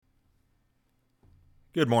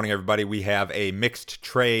Good morning, everybody. We have a mixed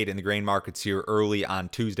trade in the grain markets here early on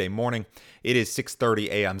Tuesday morning. It is 6:30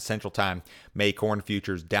 a.m. Central Time. May corn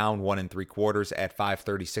futures down 1 3/4 at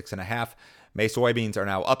 536.5. May soybeans are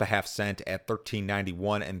now up a half cent at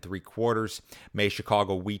 13.91 3/4. May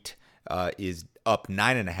Chicago wheat is up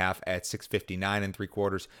 9.5 at 659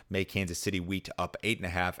 3/4. May Kansas City wheat up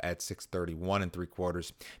 8.5 at 631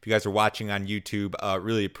 3/4. If you guys are watching on YouTube,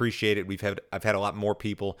 really appreciate it. I've had a lot more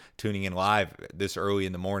people tuning in live this early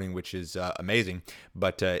in the morning, which is amazing.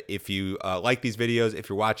 But if you like these videos, if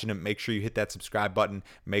you're watching them, make sure you hit that subscribe button.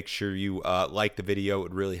 Make sure you like the video. It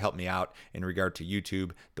would really help me out in regard to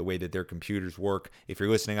YouTube, the way that their computers work. If you're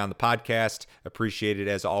listening on the podcast, appreciate it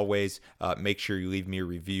as always. Make sure you leave me a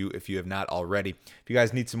review if you have not already. If you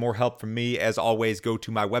guys need some more help from me, as always, go to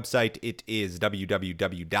my website. It is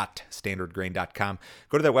www.standardgrain.com.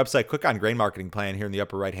 Go to that website, click on Grain Marketing Plan here in the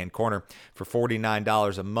upper right-hand corner. For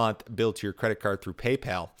 $49 a month, billed to your credit card through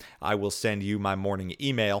PayPal, I will send you my morning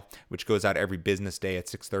email, which goes out every business day at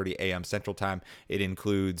 6:30 a.m. Central Time. It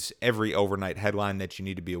includes every overnight headline that you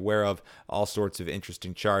need to be aware of, all sorts of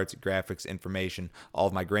interesting charts, graphics, information, all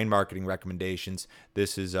of my grain marketing recommendations.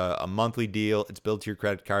 This is a monthly deal. It's billed to your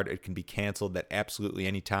credit card. It can be canceled at absolutely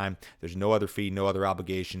any time. There's no other fee, no other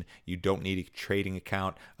obligation. You don't need a trading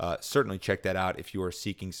account. Certainly check that out if you are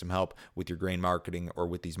seeking some help with your grain marketing or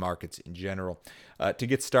with these markets in general. To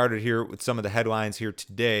get started here with some of the headlines here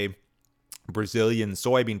today, Brazilian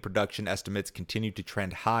soybean production estimates continue to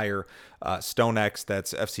trend higher. StoneX,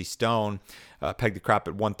 that's FC Stone, pegged the crop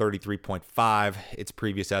at 133.5. Its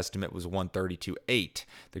previous estimate was 132.8.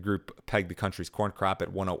 The group pegged the country's corn crop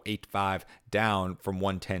at 108.5, down from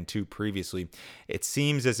 110.2 previously. It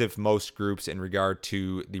seems as if most groups in regard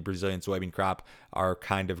to the Brazilian soybean crop are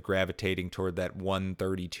kind of gravitating toward that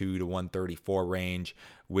 132 to 134 range,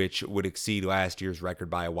 which would exceed last year's record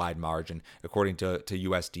by a wide margin. According to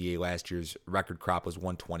USDA, last year's record crop was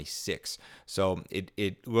 126. So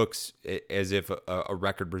it looks as if a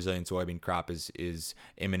record Brazilian soybean crop is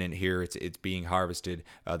imminent here. It's being harvested.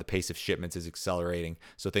 The pace of shipments is accelerating.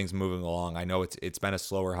 So things moving along. I know it's been a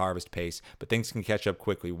slower harvest pace, but things can catch up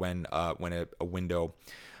quickly when a window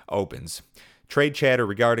opens. Trade chatter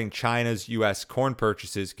regarding China's U.S. corn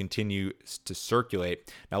purchases continues to circulate.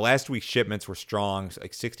 Now, last week's shipments were strong,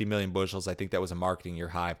 like 60 million bushels. I think that was a marketing year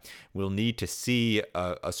high. We'll need to see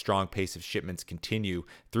a strong pace of shipments continue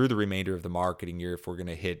through the remainder of the marketing year if we're going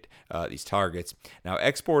to hit these targets. Now,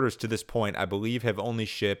 exporters to this point, I believe, have only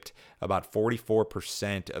shipped about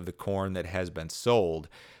 44% of the corn that has been sold.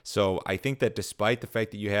 So I think that despite the fact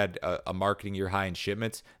that you had a marketing year high in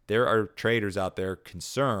shipments, there are traders out there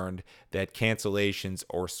concerned that cancellations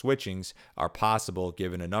or switchings are possible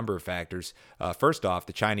given a number of factors. First off,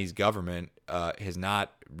 the Chinese government has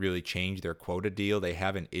not really changed their quota deal. They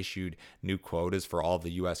haven't issued new quotas for all of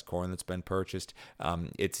the U.S. corn that's been purchased.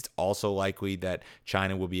 It's also likely that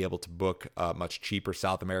China will be able to book much cheaper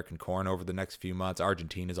South American corn over the next few months.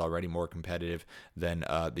 Argentina is already more competitive than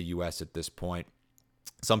the U.S. at this point.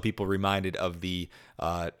 Some people reminded of the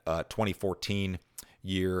 2014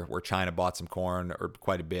 year where China bought some corn or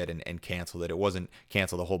quite a bit and canceled it. It wasn't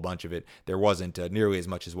canceled a whole bunch of it. There wasn't nearly as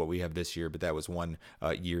much as what we have this year, but that was one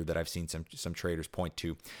year that I've seen some traders point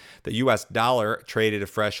to. The U.S. dollar traded a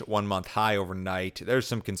fresh 1-month high overnight. There's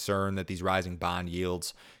some concern that these rising bond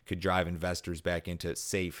yields could drive investors back into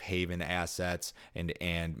safe haven assets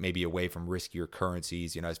and maybe away from riskier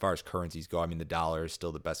currencies. As far as currencies go, I mean, the dollar is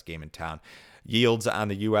still the best game in town. Yields on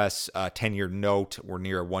the U.S. 10-year note were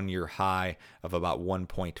near a 1-year high of about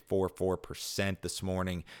 1.44% this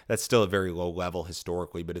morning. That's still a very low level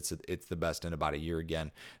historically, but it's the best in about a year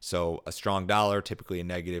again. So a strong dollar, typically a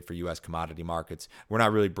negative for U.S. commodity markets. We're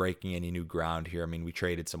not really breaking any new ground here. I mean, we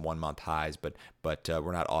traded some 1-month highs, but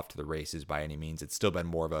we're not off to the races by any means. It's still been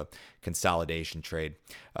more of a consolidation trade.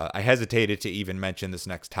 I hesitated to even mention this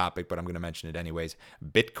next topic, but I'm going to mention it anyways.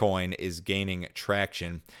 Bitcoin is gaining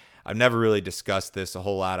traction. I've never really discussed this a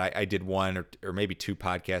whole lot. I did one or maybe 2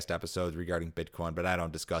 podcast episodes regarding Bitcoin, but I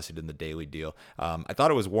don't discuss it in the daily deal. I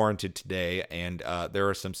thought it was warranted today, and there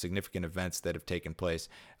are some significant events that have taken place.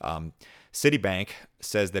 Citibank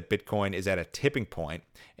says that Bitcoin is at a tipping point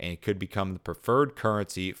and it could become the preferred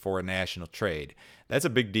currency for a national trade. That's a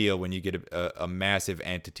big deal when you get a massive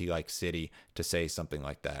entity like Citi to say something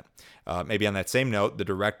like that. Maybe on that same note, the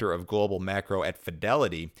director of global macro at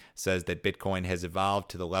Fidelity says that Bitcoin has evolved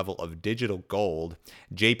to the level of digital gold.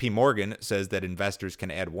 JP Morgan says that investors can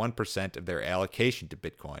add 1% of their allocation to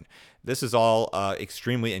Bitcoin. This is all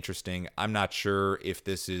extremely interesting. I'm not sure if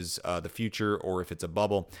this is the future or if it's a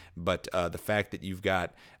bubble, but the fact that you've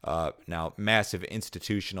got now massive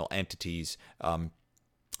institutional entities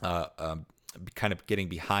kind of getting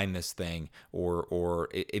behind this thing, or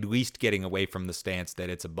at least getting away from the stance that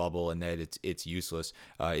it's a bubble and that it's useless,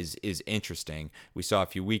 is interesting. We saw a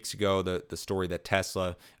few weeks ago the story that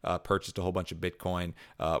Tesla purchased a whole bunch of Bitcoin.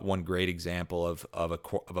 One great example of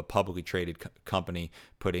a publicly traded company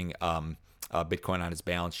putting Bitcoin on its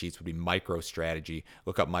balance sheets would be MicroStrategy.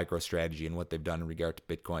 Look up MicroStrategy and what they've done in regard to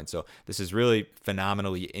Bitcoin. So this is really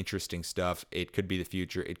phenomenally interesting stuff. It could be the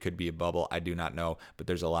future. It could be a bubble. I do not know, but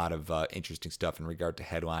there's a lot of interesting stuff in regard to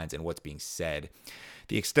headlines and what's being said.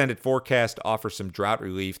 The extended forecast offers some drought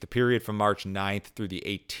relief. The period from March 9th through the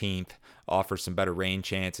 18th offers some better rain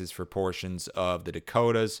chances for portions of the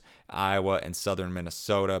Dakotas, Iowa, and southern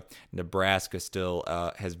Minnesota. Nebraska still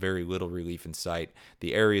has very little relief in sight.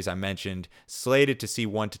 The areas I mentioned slated to see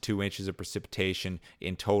 1 to 2 inches of precipitation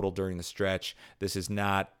in total during the stretch. This is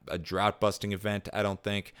not a drought-busting event, I don't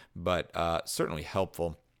think, but certainly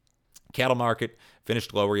helpful. Cattle market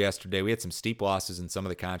finished lower yesterday. We had some steep losses in some of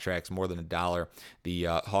the contracts, more than $1. The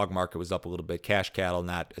hog market was up a little bit. Cash cattle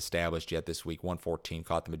not established yet this week. 114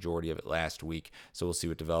 caught the majority of it last week, so we'll see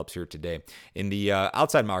what develops here today. In the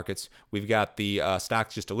outside markets, we've got the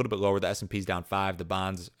stocks just a little bit lower. The S&P's down 5. The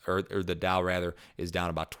bonds, or the Dow rather, is down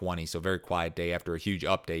about 20. So very quiet day after a huge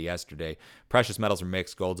up day yesterday. Precious metals are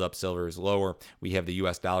mixed. Gold's up, silver is lower. We have the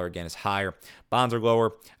U.S. dollar again is higher. Bonds are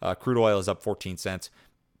lower. Crude oil is up 14 cents.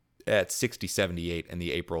 At 60.78 in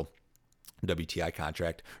the April WTI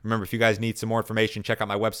contract. Remember, if you guys need some more information, check out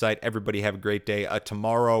my website. Everybody have a great day.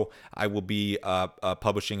 Tomorrow, I will be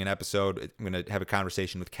publishing an episode. I'm going to have a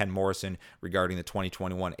conversation with Ken Morrison regarding the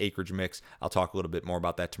 2021 acreage mix. I'll talk a little bit more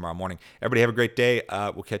about that tomorrow morning. Everybody have a great day.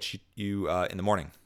 We'll catch you in the morning.